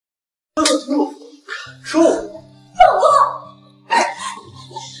住！住！老公，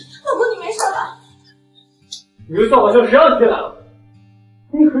老公，你没事吧？你这扫把星谁让你进来了？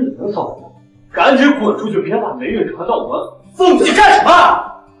你可也能扫把，赶紧滚出去，别把霉运传到我们凤姐干什么？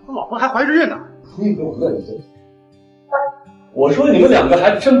我老婆还怀着孕呢。你给我乐一嘴！我说你们两个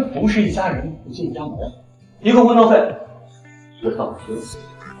还真不是一家人，不进一家门。一个窝囊废，一个扫把星，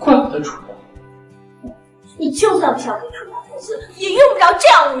怪不得出来。你就算不想给楚家投资，也用不着这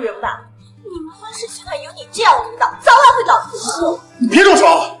样污人吧？你们方氏集团有你这样的领导，早晚会搞死。你别动手！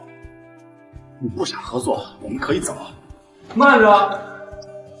你不想合作，我们可以走。慢着，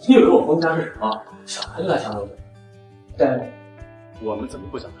你以为我冯家是什么？想来就来，想来就来。对，我们怎么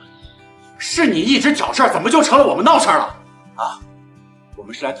不想来？是你一直找事儿，怎么就成了我们闹事儿了？啊！我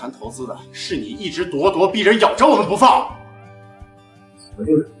们是来谈投资的，是你一直咄咄逼人，咬着我们不放。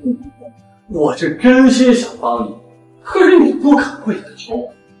我是真心想帮你，可是你不肯跪下求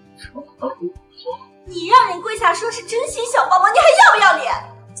我。你让人跪下说是真心想帮忙，你还要不要脸？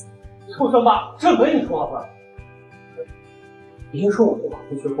畜生吧，这没你说话份。别说我不把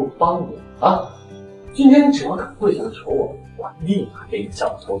同学后帮你啊！今天你只要肯跪下求我，我立马给你项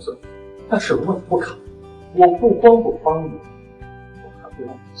目投资。但是如果你不肯，我不光不帮你，我还会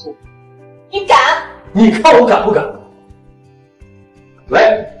让你做。你敢？你看我敢不敢？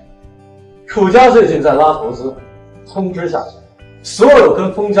来，楚家最近在拉投资，通知下去，所有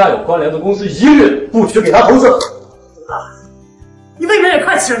跟封家有关联的公司一律不许给他投资。你未免也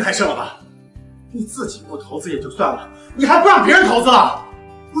太欺人太甚了吧！你自己不投资也就算了，你还不让别人投资了，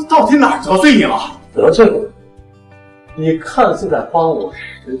我到底哪儿得罪你了？得罪我？你看似在帮我，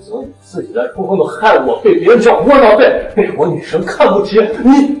实则你自己在偷偷的害我，被别人叫窝囊废，被我女神看不起。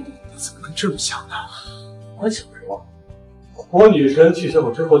你怎么能这么想呢？我想什么？我女神去世后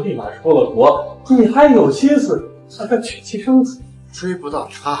之后立马出了国，你还有心思在这娶妻生子？追不到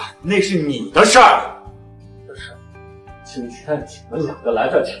她，那是你的事儿。这是，今天你们两个来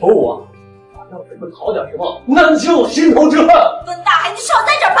这求我，要是不讨点什么，难解我心头之恨。温大海，你少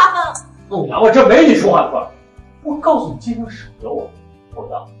在这儿发疯！凤娘，我这没你说话份儿。我告诉你，今天少惹我，否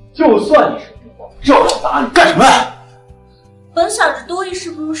则就算你是听话，照样打你。干什么？本想着多一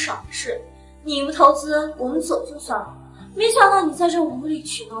事不如少一事，你不投资，我们走就算了。没想到你在这无理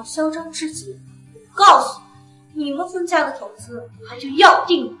取闹，嚣张至极。我告诉你，你们分家的投资还就要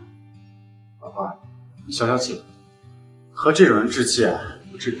定了。老婆，你消消气，和这种人置气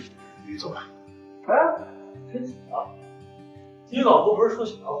不至于。你走吧。哎，真巧啊！你老婆不是说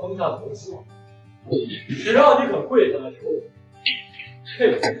想要封家投资吗？只要你肯跪下来求我，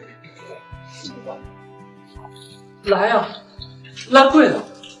这个是办法。来呀，来跪了，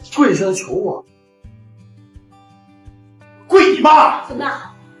跪下来求我。跪你妈！怎么样？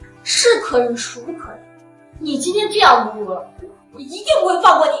是可忍孰不可忍？你今天这样侮辱我，我一定不会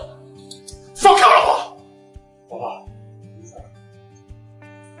放过你。放开我老婆！老婆，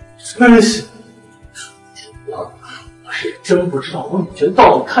真是。我也真不知道我女神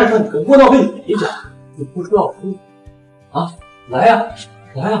到底看上你个窝囊废哪一家，你不说要输啊？来呀，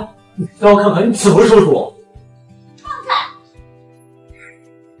来呀，你让我看看你怎么说出我。放开！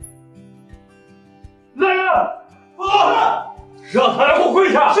来呀，让他来给我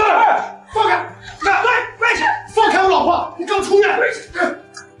跪下！是，放开！跪下！放开我老婆！你刚出院！跪下！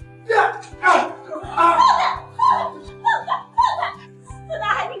温大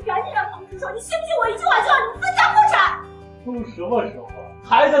海，你赶紧让同事说，你信不信我一句话就让你们分家破产？都什么时候了，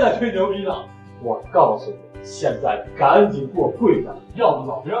还在那吹牛逼呢？我告诉你，现在赶紧给我跪下，要不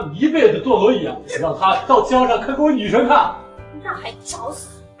老子让你一辈子坐轮椅，让他到江上看给我女神看。那还找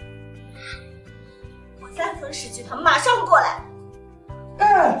死！我在分氏集团马上过来。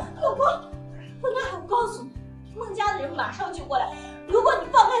哎，老公，温大海，我告诉你，孟家的人马上就过来。如果你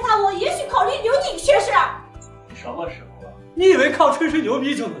放开他，我也许考虑留你学士。什么时候了？你以为靠吹吹牛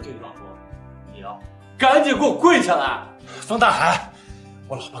逼就能救你老婆？你呀，赶紧给我跪下来！方大海，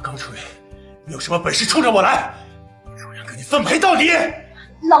我老婆刚出院，你有什么本事冲着我来，我要跟你分赔到底！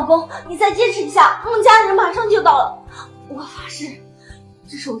老公，你再坚持一下，孟家的人马上就到了。我发誓，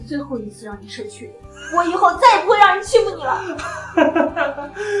这是我最后一次让你失去，我以后再也不会让人欺负你了。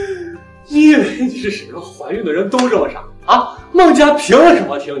你以为你是谁了？怀孕的人都这么傻啊？孟家凭什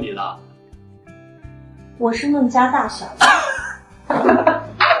么听你的？我是孟家大小姐。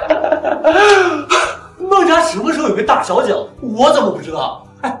孟家什么时候有个大小姐？我怎么不知道？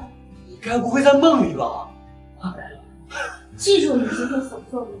哎，你该不会在梦里吧？啊！记住你今天所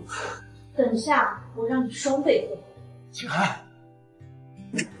做的一切，等下我让你双倍奉还。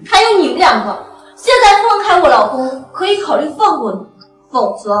景安，还有你们两个，现在放开我老公，可以考虑放过你，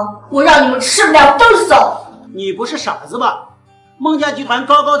否则我让你们吃不了兜着走。你不是傻子吧？孟家集团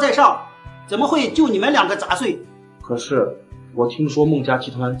高高在上，怎么会就你们2个杂碎？可是我听说孟家集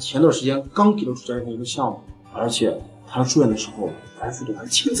团前段时间刚给了楚家人一个项目，而且他住院的时候，白副总还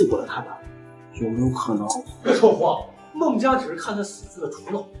亲自过来看他，有没有可能？别说谎，孟家只是看他死去的楚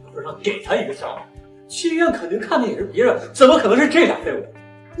老份上给他一个项目，去医院肯定看的也是别人，怎么可能是这俩废物？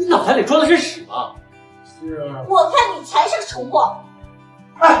你脑袋里装的是屎吗？是啊。我看你才是个蠢货！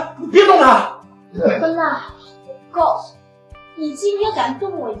哎，你别动他！芬娜，我告诉你，你今天敢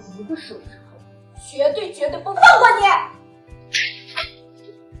动我一个手指头，绝对不放过你！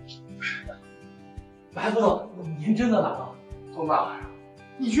白副总，您真的来了？佟大海，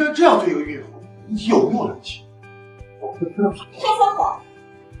你居然这样对一个孕妇，你有没有人情？我不知道。开撒谎！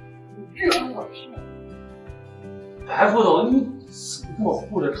你这样我听。白副总，你怎么这么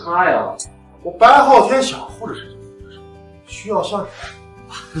护着他呀？我白昊天想护着谁就护着谁，需要相信。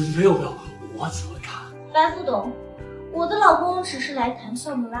没有，我怎么看？白副总，我的老公只是来谈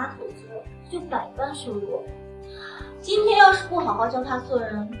项目拉投资，就百般羞辱我。今天要是不好好教他做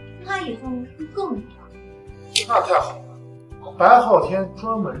人，他以后会更厉害。那太好了，白昊天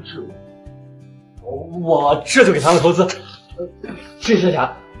专门治我这就给他们投资，这些钱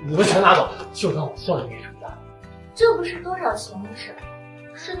你们全拿走，就当我孝敬给楚家。这不是多少钱的事，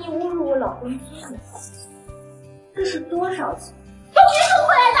是你侮辱我老公尊严。这是多少钱？都别收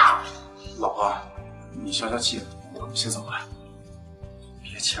回来的！老婆，你消消气，我们先走吧。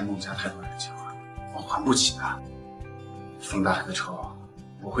别欠孟家太多人情了，我还不起的。冯大海的仇，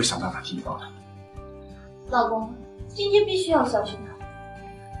我会想办法替你报的。老公，今天必须要教训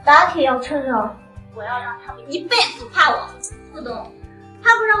他，打铁要趁热，我要让他们一辈子怕我。副总，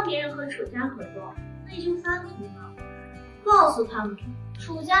他不让别人和楚家合作，那就翻图了。告诉他们，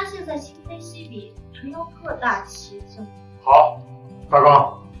楚家现在今非昔比，成要各大企业竞争。好，大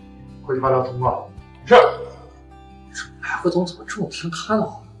刚，回去发条通告。是。白副总怎么这么听他的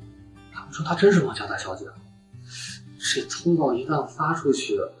话？他们说他真是孟家大小姐。这通告一旦发出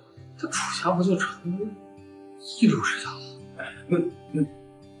去，这楚家不就成一流之家了？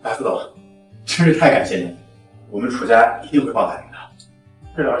白副总，真是太感谢您，我们楚家一定会报答您的。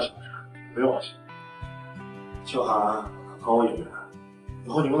这点小事不用我心，就喊和我有缘，以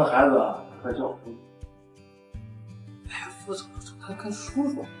后你们的孩子再叫我叔。白副总他跟叔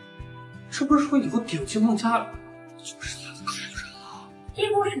叔，这不是说以后顶进孟家就是他的客人了？这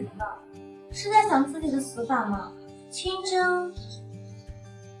部什么呢？是在想自己的死法吗？清蒸。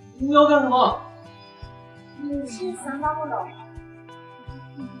你要干什么？你是想把我老婆？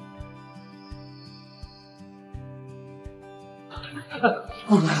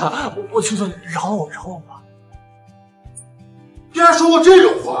孟大，我求求你饶我吧！竟然说过这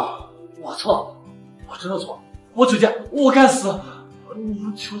种话！我错了，我真的错了，我举荐，我该死！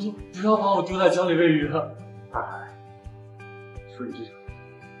你求求不要把我丢在江里喂鱼！大海，说你这种，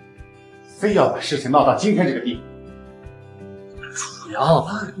非要把事情闹到今天这个地步。楚阳，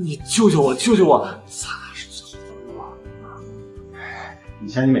你救救我，咱俩是最好的朋友。以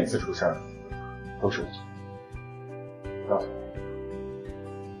前你每次出事儿都是我错。我告诉你，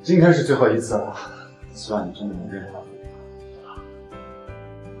今天是最后一次了，希望你真的能认识到我。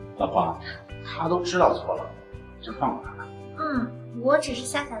老婆，他都知道错了，就放过他吧。我只是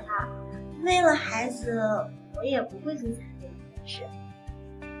吓吓他，为了孩子，我也不会做残忍的事。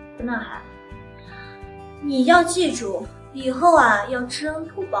那还，你要记住，以后啊要知恩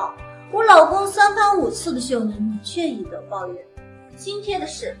图报。我老公3番5次的救你，你却以德报怨。今天的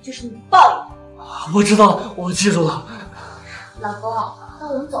事就是你报应。我知道了，我记住了。老公，那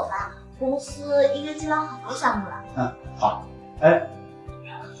我们走吧，公司应该接到好多项目了。好。哎，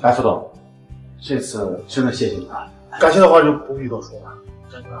白副总，这次真的谢谢你了。感谢的话就不必多说了，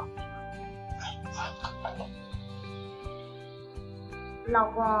真的。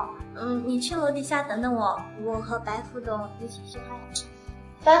老公，你去楼底下等等我，我和白副总一起去拍。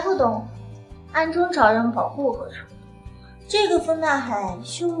白副总，暗中找人保护我何处？这个风大海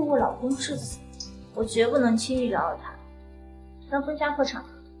羞辱我老公致死，我绝不能轻易饶了他。让分家破产。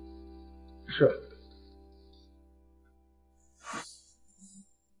是。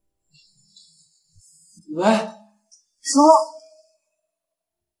喂，说，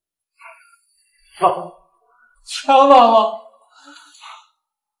全完了。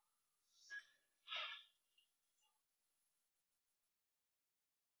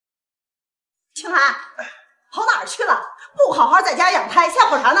青涵，跑哪儿去了？不好好在家养胎，吓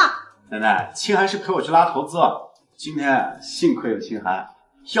唬啥呢？奶奶，清寒是陪我去拉投资，今天幸亏有清寒，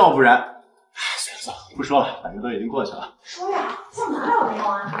要不然，算了，不说了，反正都已经过去了。说呀，上哪有没有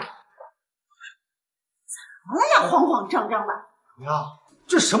啊？怎么了呀？慌慌张张的。怎么样？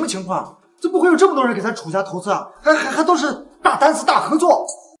这什么情况？怎么会有这么多人给咱楚家投资啊？还都是大单子、大合作。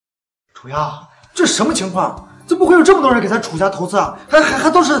楚阳，这什么情况？怎么会有这么多人给咱楚家投资啊？还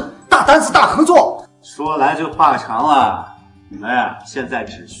都是大单子、大合作。说来就话长了，你们啊，现在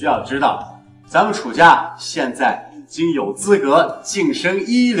只需要知道，咱们楚家现在已经有资格晋升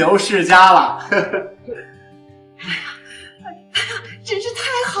一流世家了。哎呀，真是太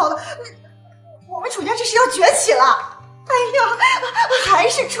好了！我们楚家这是要崛起了！哎呀，还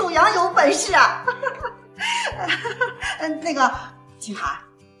是楚阳有本事啊！那个清寒，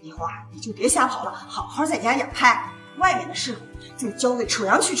以后啊你就别瞎跑了，好好在家养胎，外面的事就交给楚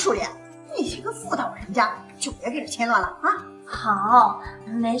阳去处理。你一个妇道人家，就别给这添乱了啊！好，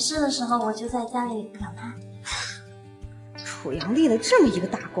没事的时候我就在家里养胎。楚阳立了这么一个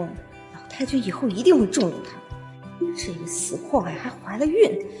大功，老太君以后一定会重用他。这个死货呀，还怀了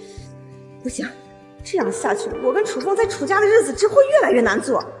孕，不行，这样下去，我跟楚风在楚家的日子只会越来越难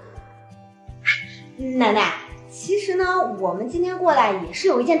做。奶奶，其实呢，我们今天过来也是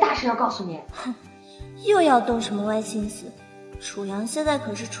有一件大事要告诉您。哼，又要动什么歪心思？楚阳现在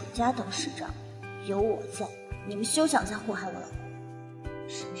可是楚家董事长，有我在，你们休想再祸害我老公。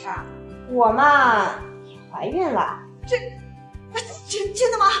什么事儿？我嘛也怀孕了。真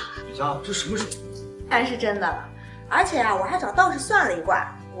的吗？楚家，这什么事？当然是真的了。而且啊，我还找道士算了一卦，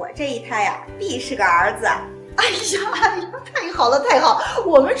我这一胎呀，必是个儿子。哎呀，太好了太好，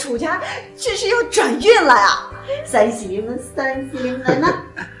我们楚家这是要转运了呀！三喜临门，三喜临门呢。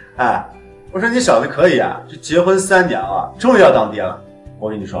哎，我说你小子可以啊，这结婚3年了，终于要当爹了。我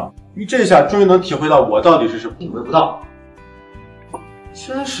跟你说，你这下终于能体会到我到底是什么，体会不到。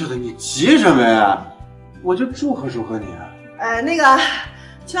真是的，你急什么呀？我就祝贺祝贺你啊。那个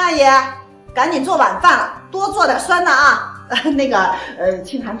邱阿姨，赶紧做晚饭了，多做点酸的啊。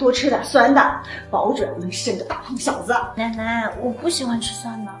清寒多吃点酸的，保准能生个大胖小子。奶奶，我不喜欢吃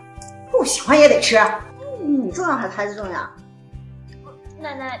酸的。不喜欢也得吃，你重要还是孩子重要？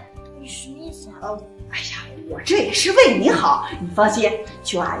奶奶，你什么意思啊？哎呀，我这也是为你好，你放心，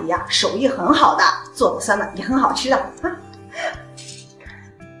邱阿姨呀，手艺很好的，做的酸的也很好吃的啊。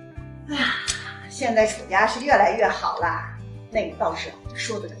哎呀，现在楚家是越来越好了，那个道士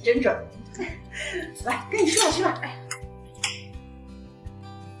说的可真准。来，跟你吃吧吃吧。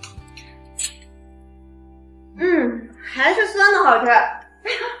还是酸的好吃。哎呀，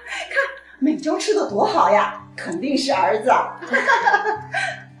看美娇吃的多好呀，肯定是儿子。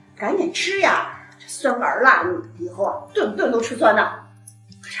赶紧吃呀，这酸儿辣女以后啊，顿顿都吃酸的。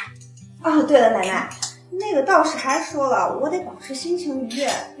快吃。哦，对了，奶奶，那个道士还说了，我得保持心情愉悦，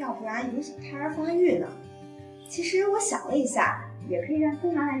要不然影响胎儿发育呢。其实我想了一下，也可以让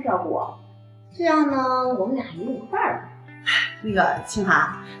清寒来照顾我，这样呢，我们俩一人一半儿。那个清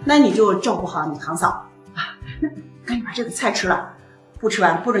寒，那你就照顾好你堂嫂啊。赶紧把这个菜吃了，不吃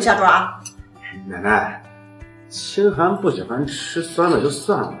完不准下桌啊！奶奶，清寒不喜欢吃酸的就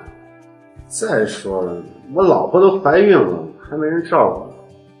算了，再说了，我老婆都怀孕了，还没人照顾。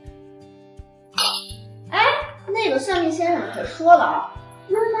哎，那个算命先生可说了啊，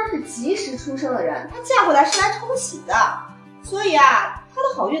因为她是及时出生的人，她嫁回来是来冲喜的，所以啊，她的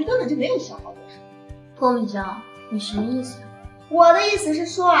好运根本就没有消耗多少。托米娇，你什么意思？我的意思是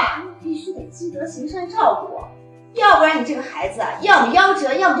说啊，你必须得积德行善照顾我。要不然你这个孩子啊，要么夭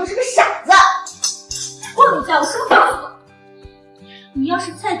折，要么就是个傻子。托米娇，我先告诉你，你要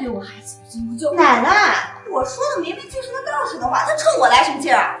是再对我孩子不敬，我就……奶奶，我说的明明就是个道士的话，他冲我来什么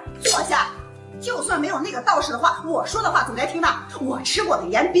劲儿？坐下。就算没有那个道士的话，我说的话总该听到。我吃过的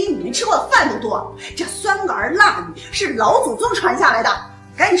盐比你们吃过的饭都多。这酸儿辣女是老祖宗传下来的，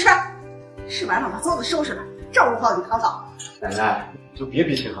赶紧吃。吃完了把桌子收拾了，照顾好你堂嫂。奶奶，你就别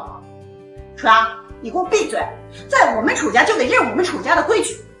逼清寒了。楚阳，你给我闭嘴！在我们楚家就得认我们楚家的规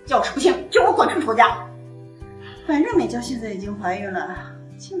矩，要是不信，就我滚出楚家。反正美娇现在已经怀孕了，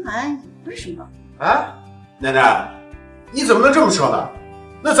清寒也不是什么。哎，奶奶，你怎么能这么说呢？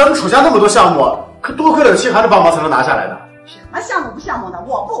那咱们楚家那么多项目，可多亏了清寒的帮忙才能拿下来的。什么项目不项目的，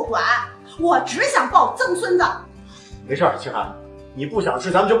我不管，我只想抱曾孙子。没事，清寒，你不想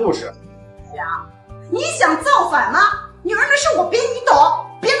吃咱们就不吃。呀，你想造反吗？女儿的事我比你懂，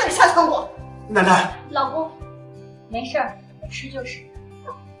别在这瞎掺和。奶奶，老公，没事儿，我吃就吃，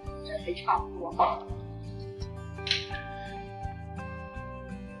这还差不多。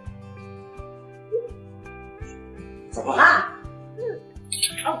怎么啦？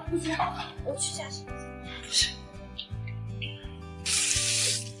哦，不行，我去下去。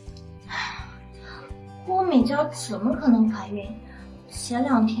郭美娇怎么可能怀孕？前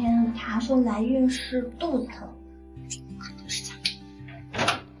2天她还说来月事肚子疼，肯定是假的。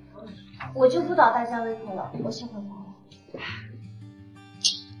我就不倒大家胃口了，我先回房了。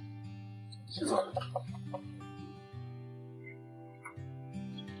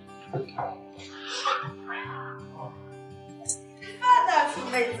饭呢，鼠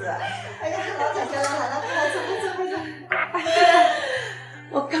妹子。哎呀，老姐姐来，坐。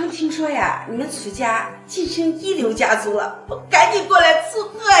我刚听说呀，你们楚家晋升一流家族了，我赶紧过来祝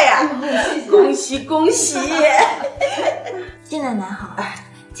贺呀！恭喜恭喜！季奶奶好，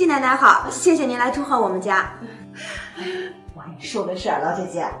季奶奶好，谢谢您来祝贺我们家。我跟你说个事儿，老姐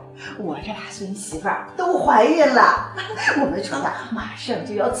姐，我这俩孙媳妇儿都怀孕了，我们楚家马上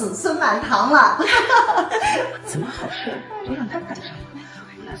就要子孙满堂了。怎么好事都让他赶上了，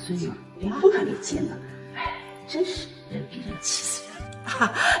那孙女连婚还没结呢，哎，真是人比人气死人。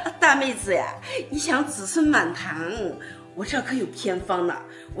大妹子呀，你想子孙满堂，我这可有偏方呢。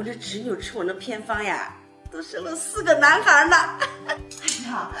我这侄女吃我那偏方呀，都生了4个男孩呢。哎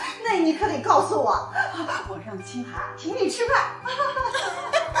呀，那你可得告诉我，我让清寒请你吃饭。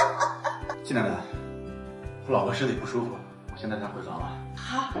季奶奶，我老婆身体不舒服，我现在先回房了。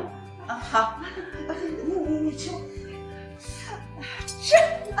好，好，你吃。吃。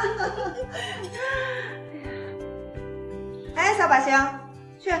哎，小把星，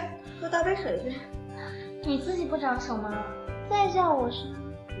去给我倒杯水去。你自己不长手吗？再叫我是。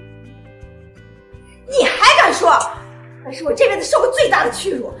你还敢说？那是我这辈子受过最大的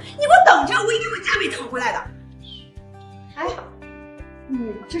屈辱！你给我等着，我一定会加倍讨回来的。哎，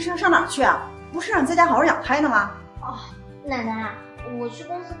你这是要上哪儿去啊？不是让你在家好好养胎呢吗？哦，奶奶，我去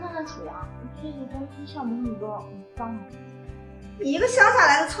公司看看楚阳，最近公司项目很多，你帮忙。你一个乡下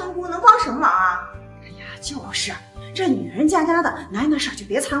来的村姑能帮什么忙啊？哎呀，就是，这女人家家的，男人的事儿就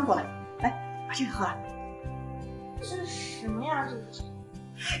别掺和了。来，把这个喝了。这是什么呀？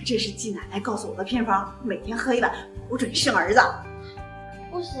这是季奶奶告诉我的偏方，每天喝1碗，不准生儿子。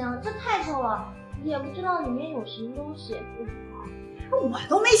不行，这太臭了，也不知道里面有什么东西。我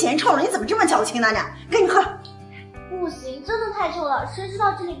都没嫌臭了，你怎么这么矫情呢？你赶紧喝。不行，真的太臭了，谁知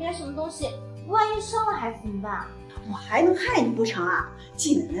道这里边什么东西？万一生了孩子怎么办？我还能害你不成啊？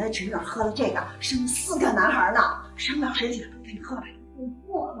季奶奶的侄女喝了这个，生4个男孩呢，生不了谁去？赶紧喝吧。我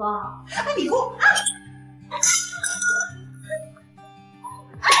不喝。哎，你给我！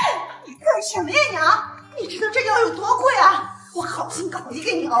哎，你干什么呀你？你知道这药有多贵啊？我好心好意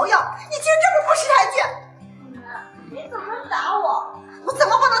给你熬药，你竟然这么不识抬举！你怎么能打我？我怎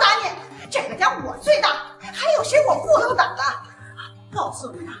么不能打你？这个家我最大，还有谁我不能打的？告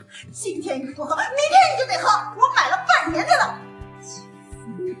诉你啊，今天你不喝，明天你就得喝。我买了半年的了。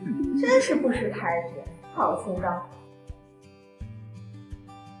真是不识抬举，好心脏。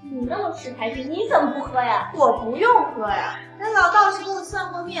你那么识抬举，你怎么不喝呀？我不用喝呀，那老道士给我算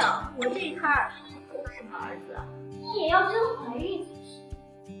过命，我这一胎儿不会生儿子。你也要真怀孕才是。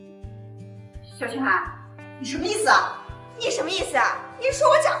小青海，你什么意思啊？你什么意思啊？你说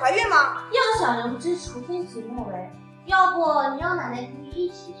我假怀孕吗？要想人不知，除非己莫为。要不你让奶奶跟你一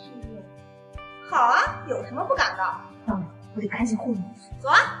起去医院。好啊，有什么不敢的？我得赶紧护你。走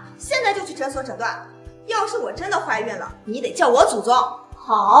啊，现在就去诊所诊断。要是我真的怀孕了，你得叫我祖宗。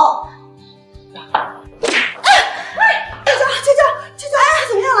好。舅舅，哎，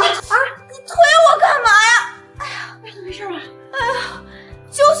怎么样了？啊，你推我干嘛呀？哎呀，没事吧？哎呀，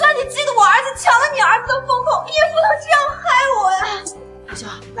就算你记得我儿子抢了你儿子的风口，也不能这样害我呀！舅舅，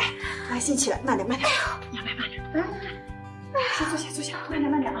来，先起来，慢点。哎呀，慢点，来，坐下，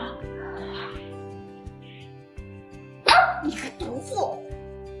慢点啊！你个毒妇！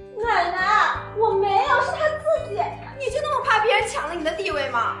奶奶，我没有，是他自己。你就那么怕别人抢了你的地位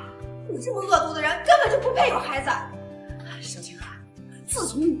吗？你这么恶毒的人，根本就不配有孩子。小青啊，自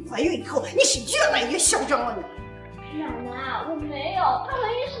从你怀孕以后，你是越来越嚣张了你。奶奶，我没有，她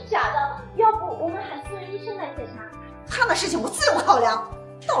怀孕是假的。要不我们喊私人医生来检查？他的事情我自有考量。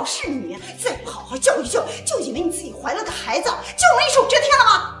倒是你，再不好好教育，就以为你自己怀了个孩子，就能一手遮天了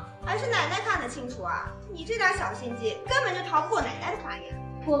吗？还是奶奶看得清楚啊！你这点小心机，根本就逃不过奶奶的法眼。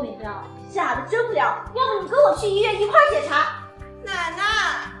郭美娇，假的真不了，要不你跟我去医院一块检查。奶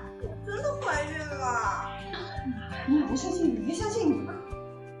奶，我真的怀孕了。你别相信你，别相信你，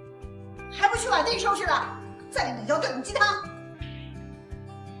还不去把地收拾了？再来美娇炖鸡汤。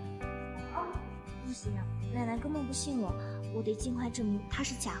不行，奶奶根本不信我，我得尽快证明她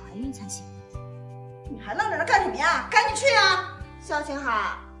是假怀孕才行。你还愣着那干什么呀？赶紧去啊！萧晴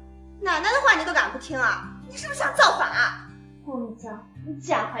涵，奶奶的话你都敢不听啊？你是不是想造反啊？郭美娇，你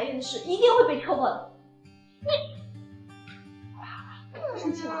假怀孕的事一定会被戳破的。不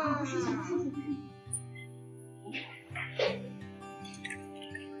生气了，不生气。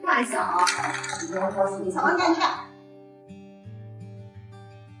慢小，你早晚干去。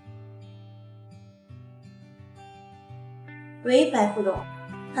喂，白副总，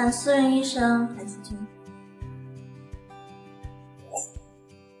喊私人医生谭思清。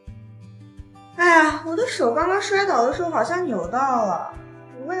我的手刚刚摔倒的时候好像扭到了。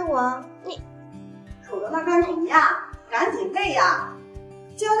你喂我啊？你瞅着那干什么呀？赶紧喂呀！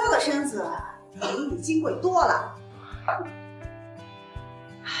娇娇的身子比你金贵多了。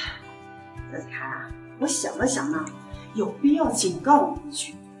子涵，我想了想呢，有必要警告你一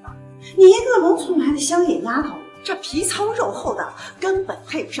句：你一个农村来的乡野丫头，这皮糙肉厚的，根本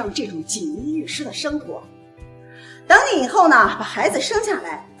配不上这种锦衣玉食的生活。等你以后呢，把孩子生下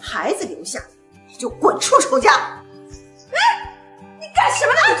来，孩子留下，你就滚出仇家！哎，你干什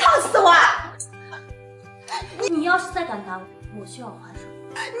么呢？你烫死我啊！你要是再敢打我，我就要还手。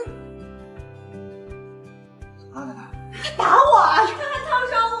你打我啊！你还烫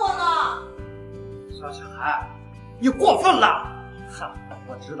伤我呢！小小孩，你过分了！哈，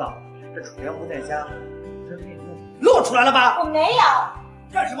我知道这楚阳不在家，这内幕露出来了吧？我没有。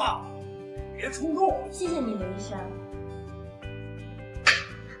干什么？别冲动！谢谢你，刘医生。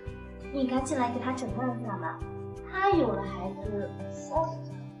你赶紧来给他诊断一下吧。他有了孩子，30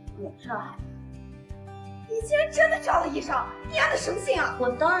天也是孩子。你竟然真的找了医生，你安的什么心啊？我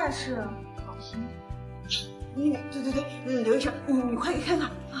当然是好心。对，刘医生，你快给看看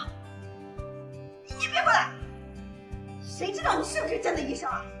啊！你别过来！谁知道你是不是真的医生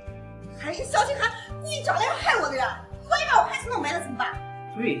啊？还是萧清寒故意找来要害我的人？万一把我孩子弄没了怎么办？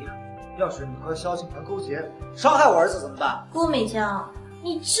对呀，要是你和萧清寒勾结，伤害我儿子怎么办？郭美娇，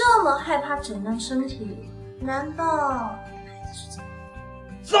你这么害怕诊断身体，难道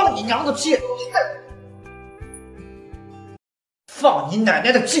放你娘的屁！放你奶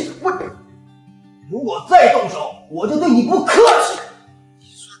奶的屁！我如果再动手，我就对你不客气。你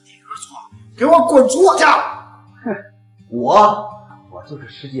算哪根错？给我滚出我家！哼，我就是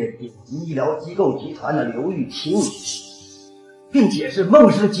世界顶级医疗机构集团的刘玉清，并且是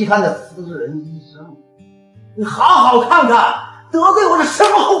孟氏集团的私人医生。你好好看看，得罪我是什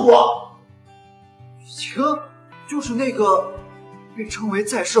么后果？雨晴就是那个被称为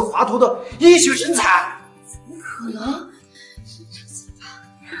在世华佗的医学神才。怎么可能？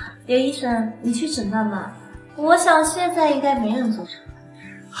刘医生，你去诊断吧。我想现在应该没人做什么。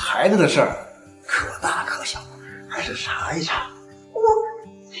孩子的事儿可大可小，还是查一查。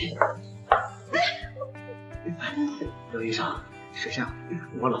刘医生，是这样，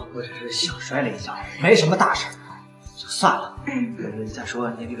我老婆只是小摔了一跤，没什么大事，就算了。再说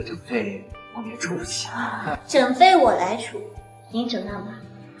您这个诊费我没出不起。诊费我来出，您诊断吧。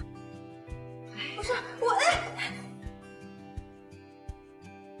不是我，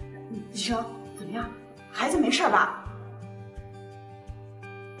医生怎么样？孩子没事吧？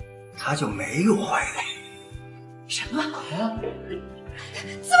他就没有坏嘞。什么？怎么可能呢？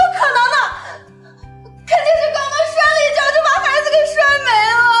肯定是刚刚摔了一跤就把孩子给摔没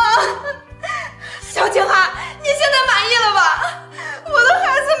了。小清寒，你现在满意了吧？我的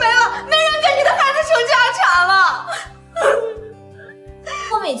孩子没了，没人跟你的孩子争家产了。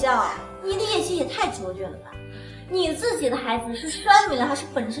郭美娇，你的眼睛也太拙劣了吧？你自己的孩子是摔没了还是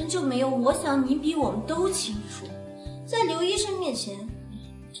本身就没有？我想你比我们都清楚。在刘医生面前，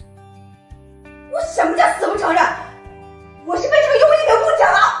我什么叫死不承认？我是被这个庸医给误解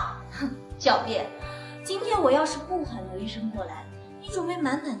了。哼，狡辩！今天我要是不喊刘医生过来，你准备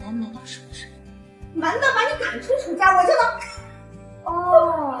瞒奶奶瞒到什么时候？瞒到把你赶出楚家，我就能……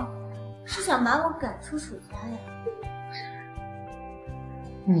哦，是想把我赶出楚家呀？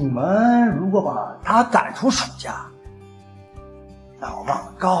你们如果把他赶出楚家，那我忘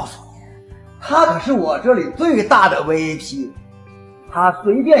了告诉你，他可是我这里最大的 VIP， 他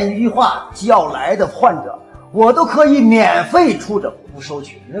随便一句话叫来的患者，我都可以免费出诊，不收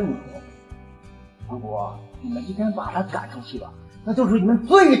取任何费。如果你们今天把他赶出去了，那就是你们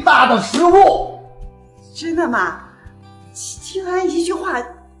最大的失误。真的吗？清寒一句话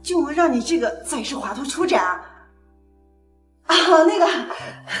就能让你这个在世华佗出诊啊？那个，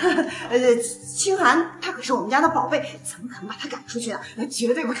清寒他可是我们家的宝贝，怎么可能把他赶出去呢？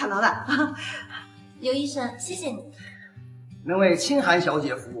绝对不可能的。刘医生，谢谢你。能为清寒小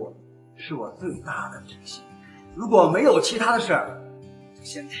姐服务，是我最大的荣幸。如果没有其他的事儿，就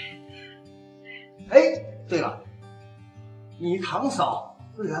现在。哎，对了，你堂嫂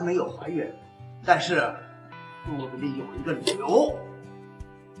虽然没有怀孕，但是肚子里有一个瘤。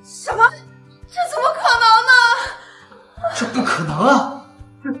什么？这怎么可能呢？这不可能啊！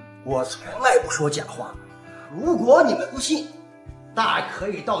我从来不说假话。如果你们不信，大可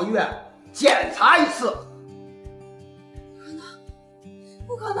以到医院检查一次。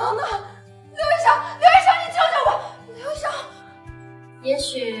不可能的！刘医生，你救救我！刘医生，也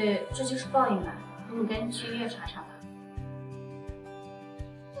许这就是报应吧。你们赶紧去医院查查吧。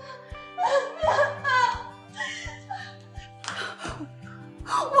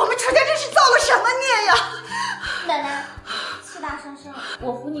我们楚家真是造了什么孽呀？奶奶，气大伤身，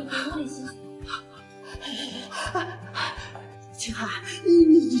我扶你回屋里洗洗。清寒，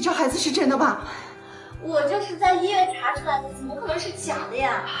你这孩子是真的吧？我这是在医院查出来的，怎么可能是假的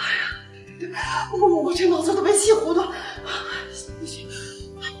呀？我这脑子都被气糊涂。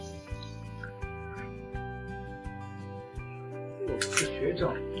我是学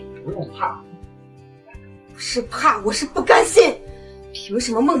长，不用怕。不是怕，我是不甘心。凭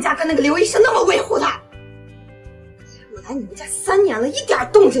什么孟家跟那个刘医生那么维护他？我来你们家3年了，一点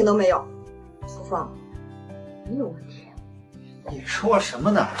动静都没有。楚风，你有问题。你说什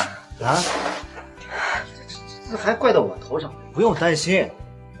么呢？啊？这还怪到我头上？不用担心，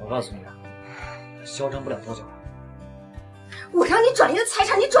我告诉你啊，他嚣张不了多久了。我让你转移的财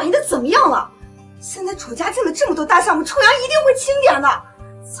产，你转移的怎么样了？现在楚家进了这么多大项目，楚阳一定会清点的。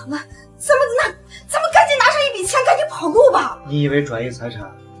咱们赶紧拿上一笔钱，赶紧跑路吧。你以为转移财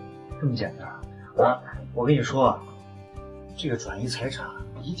产这么简单啊？我跟你说，这个转移财产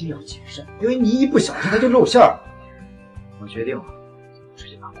一定要谨慎，因为你一不小心它就露馅儿。我决定了，直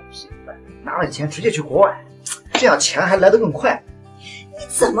接把公司卖，拿了钱直接去国外，这样钱还来得更快。你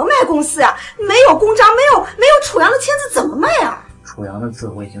怎么卖公司啊？没有公章，没有楚阳的签字，怎么卖啊？楚阳的字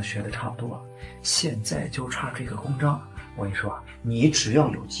我已经学得差不多了，现在就差这个公章。我跟你说，你只要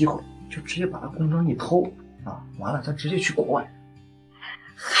有机会，就直接把他公章一偷啊，完了咱直接去国外。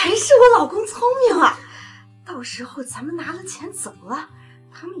还是我老公聪明啊！到时候咱们拿了钱走了，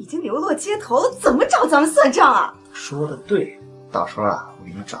他们已经流落街头了，怎么找咱们算账啊？说的对，到时候啊，我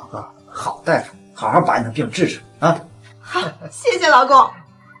给你找个好大夫，好好把你的病治治啊！好，谢谢老公。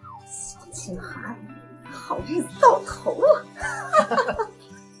小清寒，好日子到头了。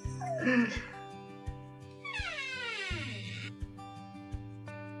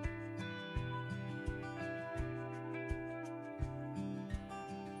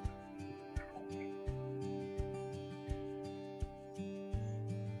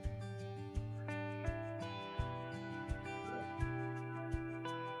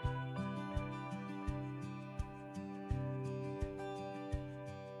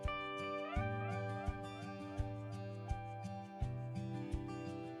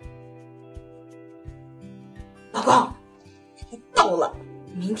老公，到了，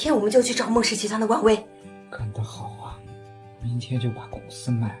明天我们就去找孟氏集团的官微。干得好啊！明天就把公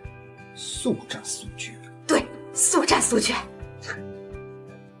司卖了，速战速决。对，速战速决。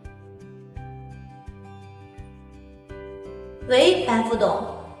喂，白副董，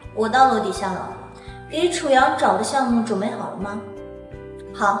我到楼底下了，给楚阳找的项目准备好了吗？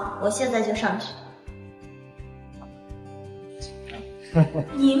好，我现在就上去。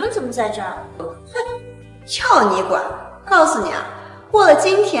你们怎么在这儿？要你管！告诉你啊，过了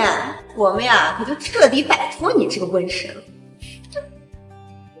今天，我们呀可就彻底摆脱你这个瘟神了。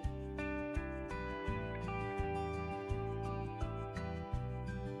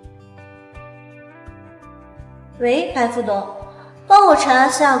喂，白副董，帮我查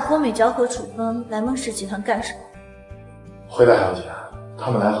下郭美娇和楚风来孟氏集团干什么？回大小姐，他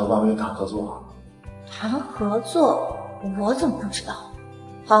们来和万威谈合作。谈合作？我怎么不知道？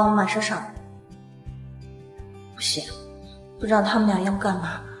好，我马上上。不行，不知道他们俩要干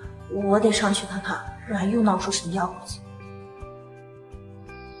嘛，我得上去看看，不然又闹出什么幺蛾子。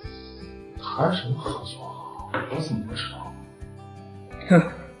谈什么合作？我怎么不知道？哼，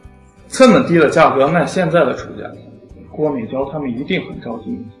这么低的价格卖现在的楚家，郭美娇他们一定很着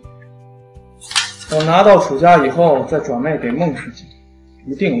急。等拿到楚家以后，再转卖给孟氏集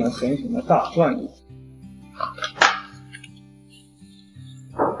团，一定能狠狠的大赚一笔。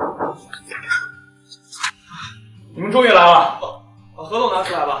你们终于来了，把合同拿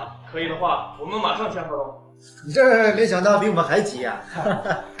出来吧。可以的话，我们马上签合同。你这没想到比我们还急呀、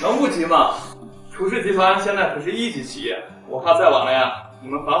能不急吗？楚氏集团现在可是1级企业，我怕再晚了呀，你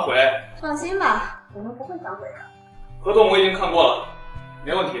们反悔。放心吧，我们不会反悔的。合同我已经看过了，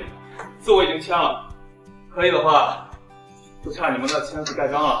没问题，字我已经签了。可以的话，就差你们的签字盖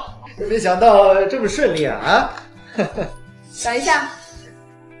章了。没想到这么顺利啊！等一下，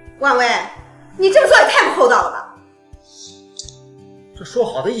万威，你这么做也太不厚道了吧！这说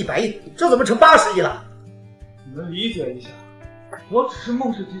好的100亿，这怎么成80亿了？你们理解一下，我只是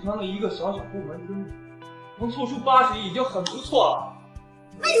孟氏集团的一个小部门经理，能凑出80亿已经很不错了。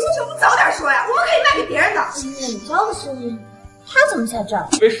那你为什么不早点说呀？我们可以卖给别人的。美娇的生意，他怎么在这儿？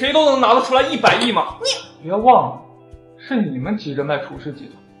以为谁都能拿得出来100亿吗？你别忘了，是你们急着卖楚氏集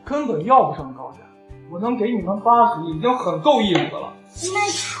团，根本要不上高价。我能给你们80亿，已经很够意思了。卖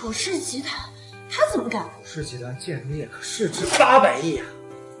楚氏集团，他怎么敢？楚氏集团建立可市值800亿啊！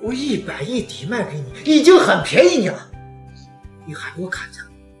我100亿抵卖给你，已经很便宜你了。你还给我砍价，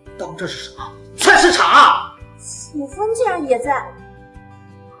当这是什么菜市场？楚风竟然也在，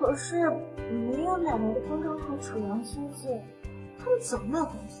可是没有奶奶的公章和楚阳亲戚，他们怎么卖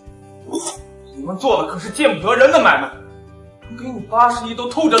公司？你们做的可是见不得人的买卖，给你80亿都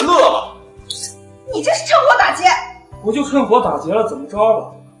偷着乐了。你这是趁火打劫！我就趁火打劫了，怎么着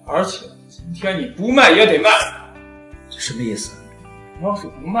吧？而且今天你不卖也得卖。这什么意思？你要是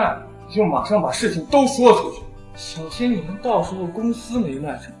不卖，你就马上把事情都说出去，小心你们到时候公司没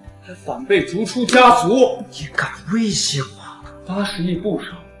卖成，还反被逐出家族。你敢威胁我？80亿不少，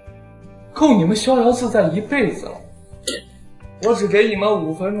够你们逍遥自在一辈子了。我只给你们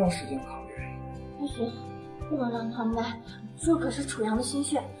5分钟时间考虑。不行，不能让他卖，这可是楚阳的心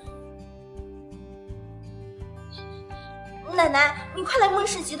血。奶奶，你快来孟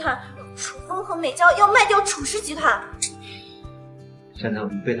氏集团，楚风和美娇要卖掉楚氏集团。现在我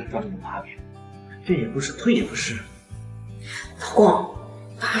们被他抓住了把柄，进也不是，退也不是。老公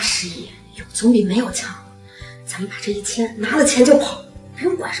，80亿有总比没有强。咱们把这一签，拿了钱就跑，不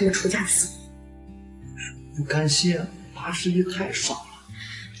用管什么出价的私货。不甘心，80亿太少了。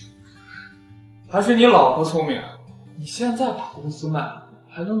还是你老婆聪明，你现在把公司卖了，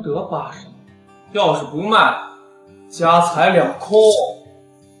还能得80亿。要是不卖，家财两空。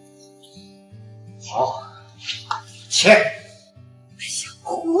好，签。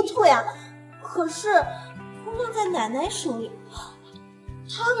糊涂呀！可是公章在奶奶手里，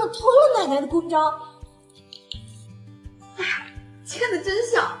他们偷了奶奶的公章。哎呀，签的真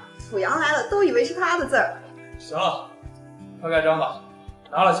像，楚阳来了都以为是他的字儿。行了，快盖章吧，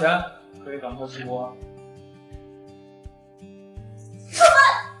拿了钱可以赶快出国。楚门，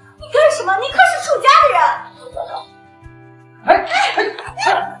你干什么？你可是楚家的人！哎！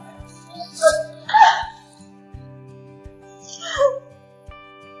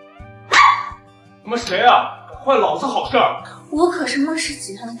你们谁啊？坏老子好事儿！我可是孟氏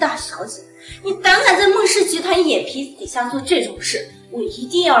集团的大小姐，你胆敢在孟氏集团眼皮底下做这种事，我一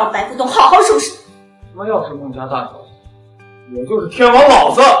定要让白副东好好收拾。他妈要是孟家大小姐，我就是天王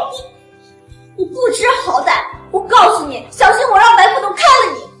老子！你不知好歹！我告诉你，小心我让白副东开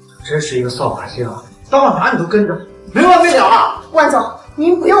了你！真是一个扫把星啊！到了哪你都跟着，没完没了啊！万总，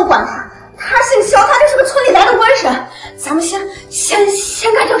您不用管他，他姓肖，他就是个村里来的官绅。咱们先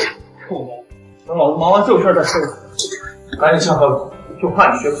干正事。臭猫！等老子忙完正事再说。赶紧下课吧，就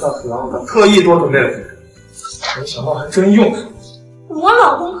怕你学不上楚阳，我特意多准备了几个，没想到还真用上。我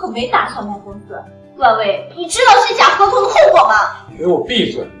老公可没打算卖公司，段位，你知道虚假合同的后果吗？你给我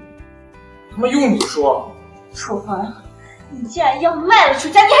闭嘴！他妈用你说！楚风，你既然要卖了楚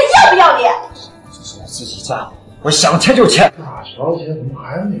家，你还要不要脸？这是我自己家，我想签就签。大小姐怎么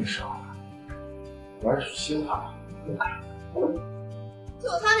还没上来？果然是心大。就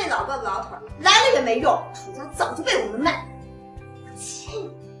他那老胳膊老腿，来了也没用，楚家早就被我们卖。切！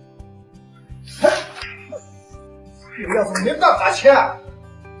这要是没办法签，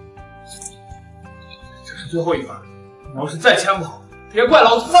这是最后一番，你要是再签不好，别怪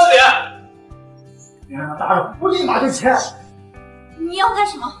老子翻脸！别让他打扰，我立马就签。你要干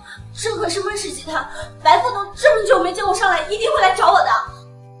什么？这可是孟氏集团，白副东这么久没见我上来，一定会来找我的。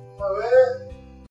喂。